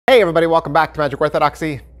Hey everybody, welcome back to Magic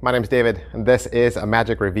Orthodoxy. My name is David, and this is a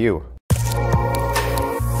magic review.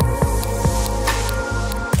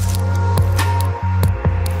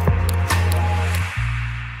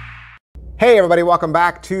 Hey everybody, welcome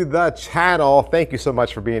back to the channel. Thank you so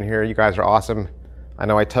much for being here. You guys are awesome. I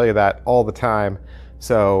know I tell you that all the time,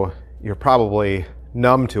 so you're probably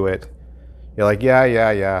numb to it. You're like,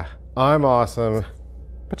 yeah, I'm awesome.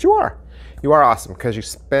 But you are. You are awesome because you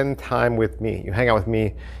spend time with me. You hang out with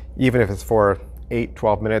me, even if it's for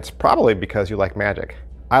 8-12 minutes, probably because you like magic.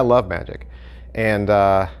 I love magic. And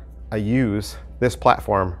I use this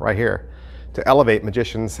platform right here to elevate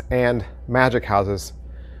magicians and magic houses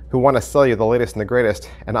who want to sell you the latest and the greatest.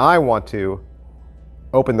 And I want to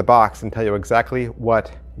open the box and tell you exactly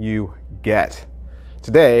what you get.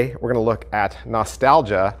 Today, we're going to look at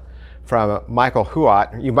Nostalgia from Michel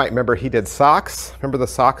Huot. You might remember he did socks. Remember the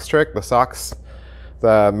socks trick? The socks,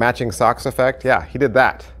 the matching socks effect? Yeah, he did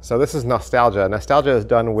that. So this is Nostalgia. Nostalgia is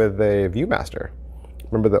done with a Viewmaster.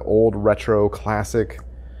 Remember the old retro classic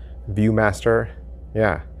Viewmaster?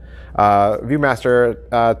 Yeah.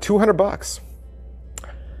 Viewmaster, 200 bucks.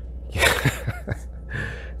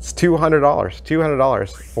 It's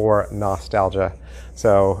 $200 for Nostalgia.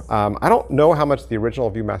 So I don't know how much the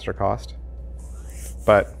original Viewmaster cost,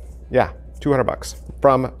 but yeah, 200 bucks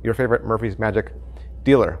from your favorite Murphy's Magic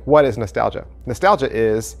dealer. What is Nostalgia? Nostalgia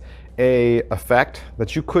is a effect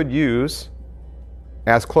that you could use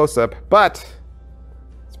as close-up, but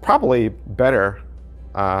it's probably better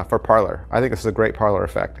for parlor. I think this is a great parlor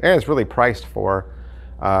effect, and it's really priced for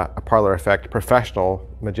a parlor effect professional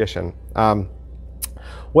magician.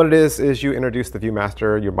 What it is you introduce the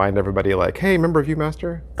Viewmaster, you remind everybody like, hey, remember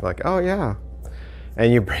Viewmaster? You're like, oh yeah.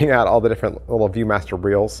 And you bring out all the different little Viewmaster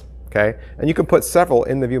reels, okay? And you can put several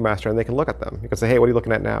in the Viewmaster and they can look at them. You can say, hey, what are you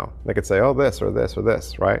looking at now? And they could say, oh, this or this or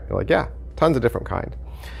this, right? You're like, yeah, tons of different kind.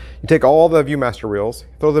 You take all the Viewmaster reels,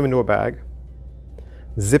 throw them into a bag,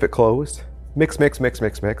 zip it closed, mix,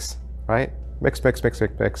 right? Mix,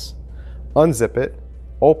 unzip it,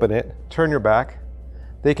 open it, turn your back.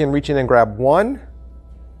 They can reach in and grab one.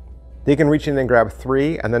 They can reach in and grab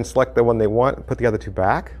three and then select the one they want and put the other two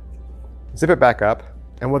back. Zip it back up,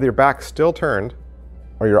 and with your back still turned,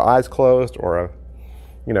 or your eyes closed, or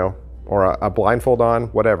a blindfold on,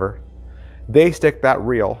 whatever, they stick that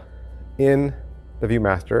reel in the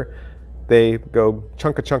Viewmaster. They go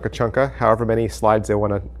chunka, however many slides they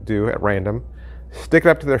want to do at random, stick it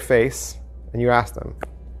up to their face, and you ask them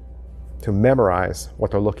to memorize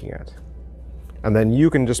what they're looking at. And then you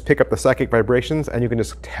can just pick up the psychic vibrations and you can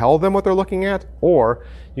just tell them what they're looking at, or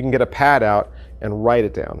you can get a pad out and write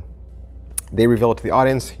it down. They reveal it to the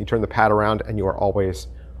audience, you turn the pad around, and you are always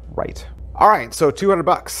right. All right, so 200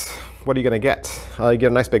 bucks. What are you gonna get? You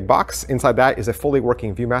get a nice big box. Inside that is a fully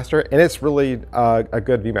working Viewmaster, and it's really a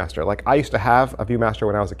good Viewmaster. Like, I used to have a Viewmaster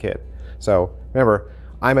when I was a kid. So remember,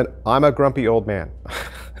 I'm a grumpy old man.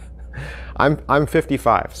 I'm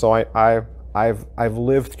 55, so I've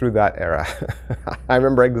lived through that era. I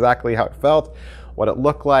remember exactly how it felt, what it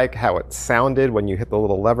looked like, how it sounded when you hit the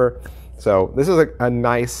little lever. So this is a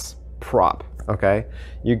nice prop, okay?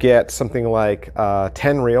 You get something like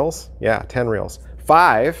 10 reels. Yeah, 10 reels.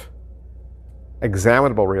 5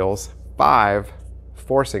 examinable reels, 5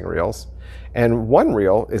 forcing reels, and 1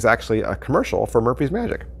 reel is actually a commercial for Murphy's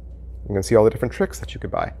Magic. You can see all the different tricks that you could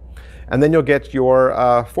buy. And then you'll get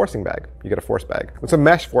your forcing bag. You get a force bag. It's a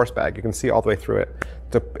mesh force bag. You can see all the way through it.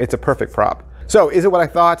 It's a perfect prop. So is it what I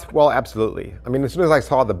thought? Well, absolutely. I mean, as soon as I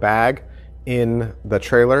saw the bag in the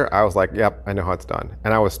trailer, I was like, yep, I know how it's done.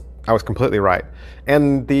 And I was completely right.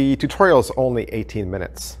 And the tutorial is only 18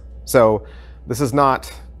 minutes. So this is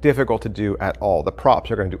not difficult to do at all. The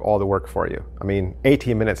props are going to do all the work for you. I mean,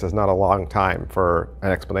 18 minutes is not a long time for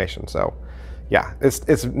an explanation. So yeah,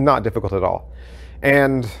 it's not difficult at all.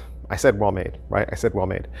 And I said well made, right? I said well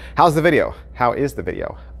made. How's the video? How is the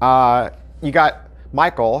video? You got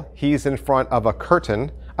Michel. He's in front of a curtain.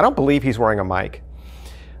 I don't believe he's wearing a mic.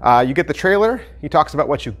 You get the trailer. He talks about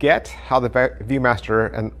what you get, how the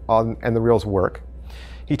Viewmaster and the reels work.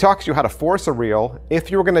 He talks to you how to force a reel if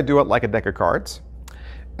you were going to do it like a deck of cards.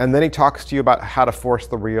 And then he talks to you about how to force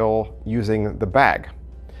the reel using the bag.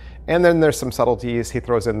 And then there's some subtleties he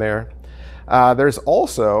throws in there. There's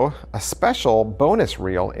also a special bonus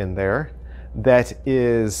reel in there that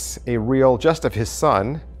is a reel just of his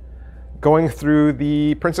son going through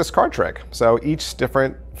the Princess card trick. So each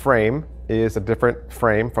different frame is a different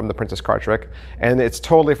frame from the Princess card trick, and it's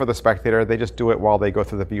totally for the spectator. They just do it while they go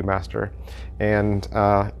through the Viewmaster, and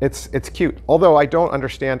it's cute. Although I don't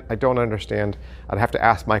understand. I'd have to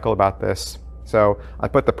ask Michel about this. So I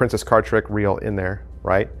put the Princess card trick reel in there.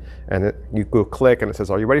 right? And you go click and it says,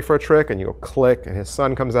 are you ready for a trick? And you go click and his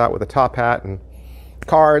son comes out with a top hat and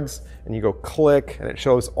cards, and you go click and it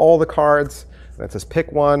shows all the cards and it says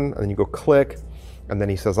pick one, and then you go click and then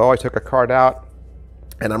he says, oh, I took a card out,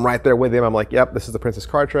 and I'm right there with him. I'm like, yep, this is the princess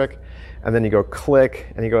card trick. And then you go click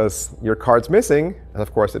and he goes, your card's missing, and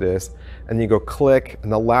of course it is. And you go click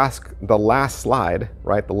and the last slide,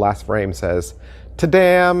 right, the last frame says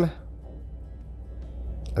Tadam.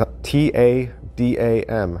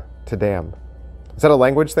 T-A-D-A-M, Tadam. Is that a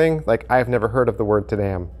language thing? Like, I've never heard of the word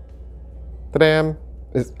Tadam. Tadam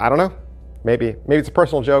is, I don't know. Maybe it's a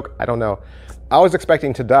personal joke. I don't know. I was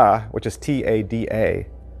expecting Tada, which is T-A-D-A,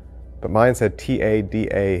 but mine said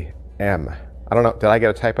T-A-D-A-M. I don't know. Did I get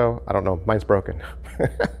a typo? I don't know. Mine's broken.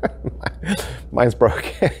 Mine's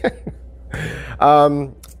broken.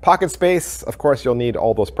 Pocket space, of course, you'll need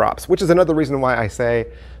all those props, which is another reason why I say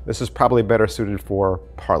this is probably better suited for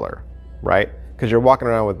parlor, right? Because you're walking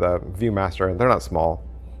around with a Viewmaster, and they're not small.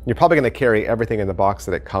 You're probably going to carry everything in the box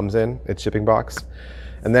that it comes in, its shipping box.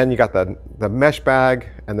 And then you got the mesh bag,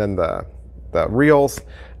 and then the reels.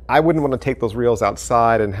 I wouldn't want to take those reels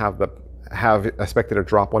outside and have a spectator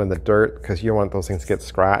drop one in the dirt, because you don't want those things to get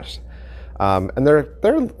scratched. And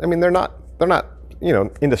they're not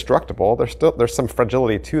indestructible. There's some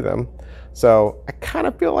fragility to them. So I kind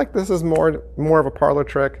of feel like this is more of a parlor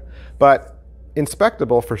trick, but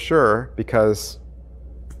inspectable for sure, because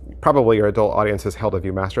probably your adult audience has held a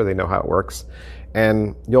Viewmaster. They know how it works.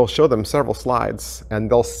 And you'll show them several slides, and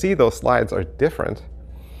they'll see those slides are different,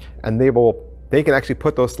 and they can actually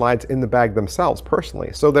put those slides in the bag themselves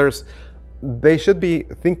personally. So they should be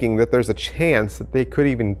thinking that there's a chance that they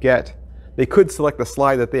could select the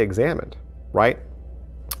slide that they examined, right?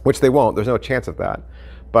 Which they won't. There's no chance of that.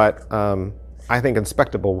 But I think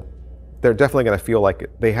inspectable, they're definitely going to feel like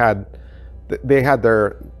they had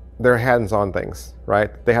their hands on things,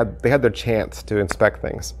 right? They had their chance to inspect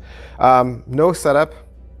things. No setup,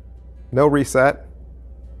 no reset.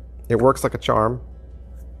 It works like a charm.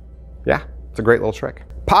 Yeah, it's a great little trick.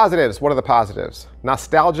 Positives. What are the positives?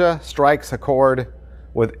 Nostalgia strikes a chord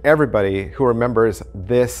with everybody who remembers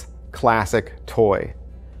this classic toy.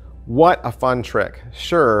 What a fun trick.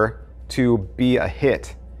 Sure to be a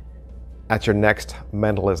hit at your next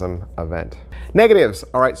mentalism event. Negatives.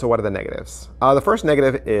 All right, so what are the negatives? The first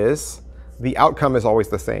negative is the outcome is always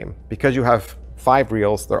the same. Because you have 5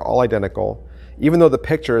 reels, they're all identical. Even though the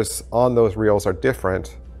pictures on those reels are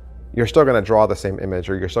different, you're still going to draw the same image,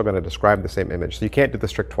 or you're still going to describe the same image. So you can't do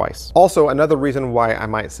this trick twice. Also, another reason why I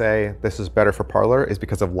might say this is better for parlor is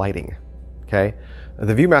because of lighting. Okay,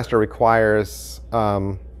 the Viewmaster requires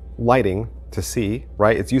lighting to see,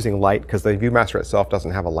 right? It's using light because the Viewmaster itself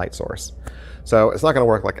doesn't have a light source. So it's not going to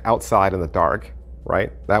work like outside in the dark,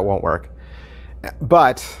 right? That won't work.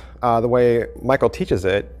 But the way Michael teaches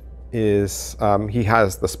it is he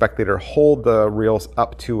has the spectator hold the reels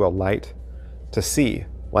up to a light to see.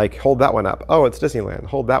 Like, hold that one up. Oh, it's Disneyland.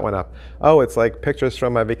 Hold that one up. Oh, it's like pictures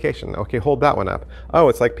from my vacation. Okay, hold that one up. Oh,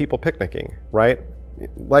 it's like people picnicking, right?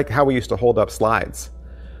 Like how we used to hold up slides.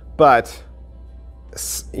 But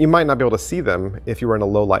you might not be able to see them if you were in a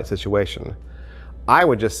low light situation. I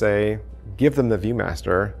would just say, give them the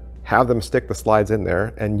Viewmaster, have them stick the slides in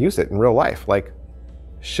there, and use it in real life. Like,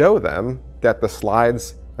 show them that the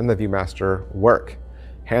slides and the Viewmaster work.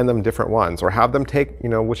 Hand them different ones, or have them take,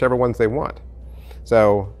 whichever ones they want.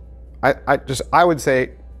 So I would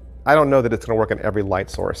say, I don't know that it's going to work on every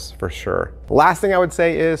light source for sure. Last thing I would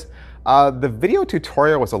say is the video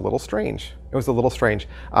tutorial was a little strange. It was a little strange.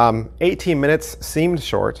 18 minutes seemed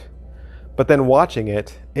short, but then watching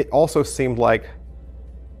it, it also seemed like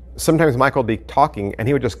sometimes Michael would be talking and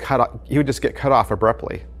he would just get cut off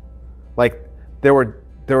abruptly. Like there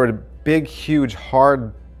were big, huge,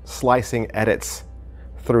 hard slicing edits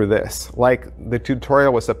through this. Like the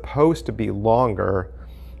tutorial was supposed to be longer,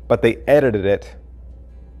 but they edited it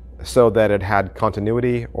so that it had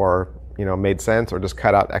continuity, or made sense, or just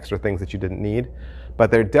cut out extra things that you didn't need.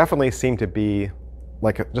 But there definitely seemed to be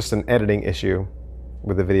like just an editing issue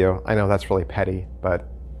with the video. I know that's really petty, but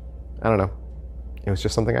I don't know. It was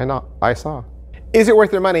just something I saw. Is it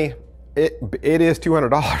worth your money? It is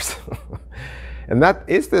 $200. And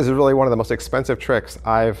this is really one of the most expensive tricks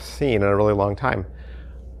I've seen in a really long time.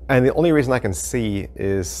 And the only reason I can see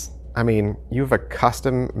is, you have a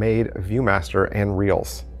custom-made Viewmaster and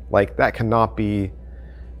reels. Like, that cannot be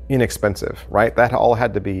inexpensive, right? That all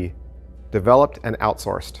had to be developed and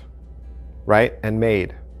outsourced, right? And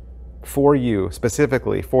made for you,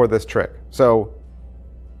 specifically for this trick. So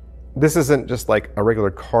this isn't just like a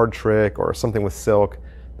regular card trick or something with silk.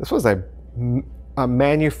 This was a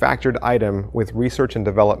manufactured item with research and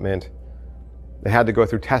development They had to go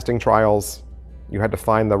through testing trials. You had to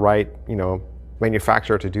find the right,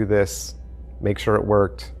 manufacturer to do this, make sure it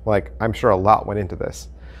worked. Like, I'm sure a lot went into this.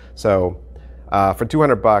 So for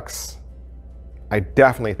 200 bucks, I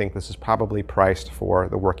definitely think this is probably priced for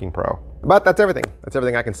the working pro. But that's everything. That's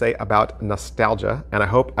everything I can say about nostalgia. And I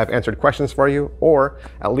hope I've answered questions for you, or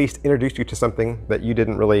at least introduced you to something that you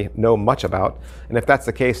didn't really know much about. And if that's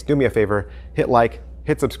the case, do me a favor, hit like,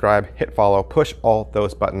 hit subscribe, hit follow, push all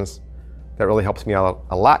those buttons. That really helps me out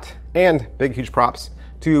a lot. And big, huge props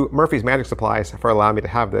to Murphy's Magic Supplies for allowing me to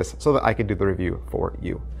have this so that I could do the review for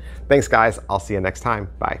you. Thanks, guys. I'll see you next time.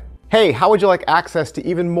 Bye. Hey, how would you like access to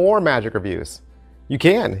even more magic reviews? You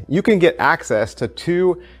can get access to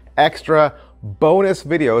 2 extra bonus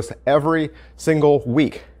videos every single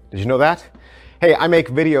week. Did you know that? Hey, I make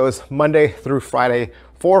videos Monday through Friday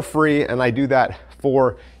for free, and I do that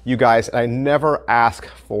for you guys. And I never ask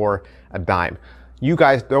for a dime. You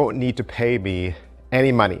guys don't need to pay me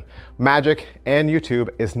any money. Magic and YouTube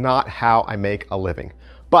is not how I make a living.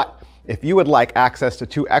 But if you would like access to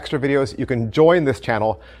 2 extra videos, you can join this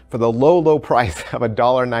channel for the low, low price of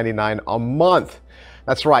 $1.99 a month.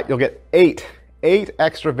 That's right, you'll get 8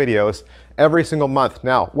 extra videos every single month.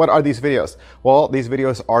 Now, what are these videos? Well, these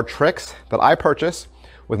videos are tricks that I purchase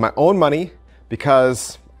with my own money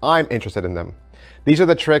because I'm interested in them. These are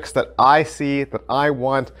the tricks that I see, that I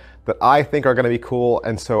want, that I think are gonna be cool,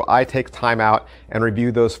 and so I take time out and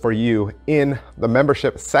review those for you in the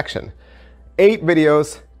membership section. 8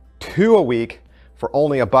 videos, 2 a week, for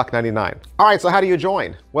only $1.99. All right, so how do you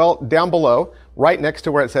join? Well, down below, right next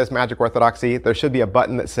to where it says Magic Orthodoxy, there should be a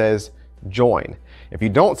button that says Join. If you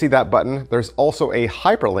don't see that button, there's also a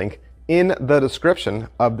hyperlink in the description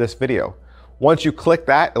of this video. Once you click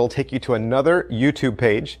that, it'll take you to another YouTube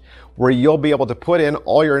page where you'll be able to put in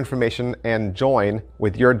all your information and join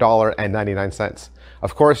with your $1.99.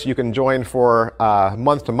 Of course, you can join for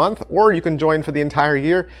month to month, or you can join for the entire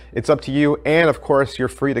year. It's up to you. And of course, you're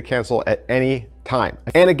free to cancel at any time.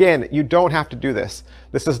 And again, you don't have to do this.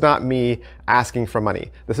 This is not me asking for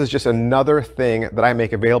money. This is just another thing that I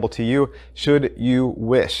make available to you should you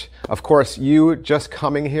wish. Of course, you just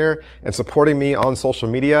coming here and supporting me on social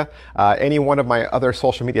media, any one of my other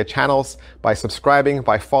social media channels, by subscribing,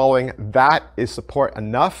 by following, that is support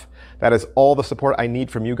enough. That is all the support I need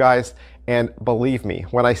from you guys. And believe me,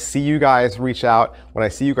 when I see you guys reach out, when I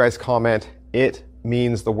see you guys comment, it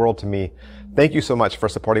means the world to me. Thank you so much for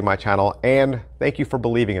supporting my channel, and thank you for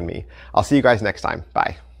believing in me. I'll see you guys next time.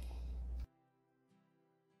 Bye.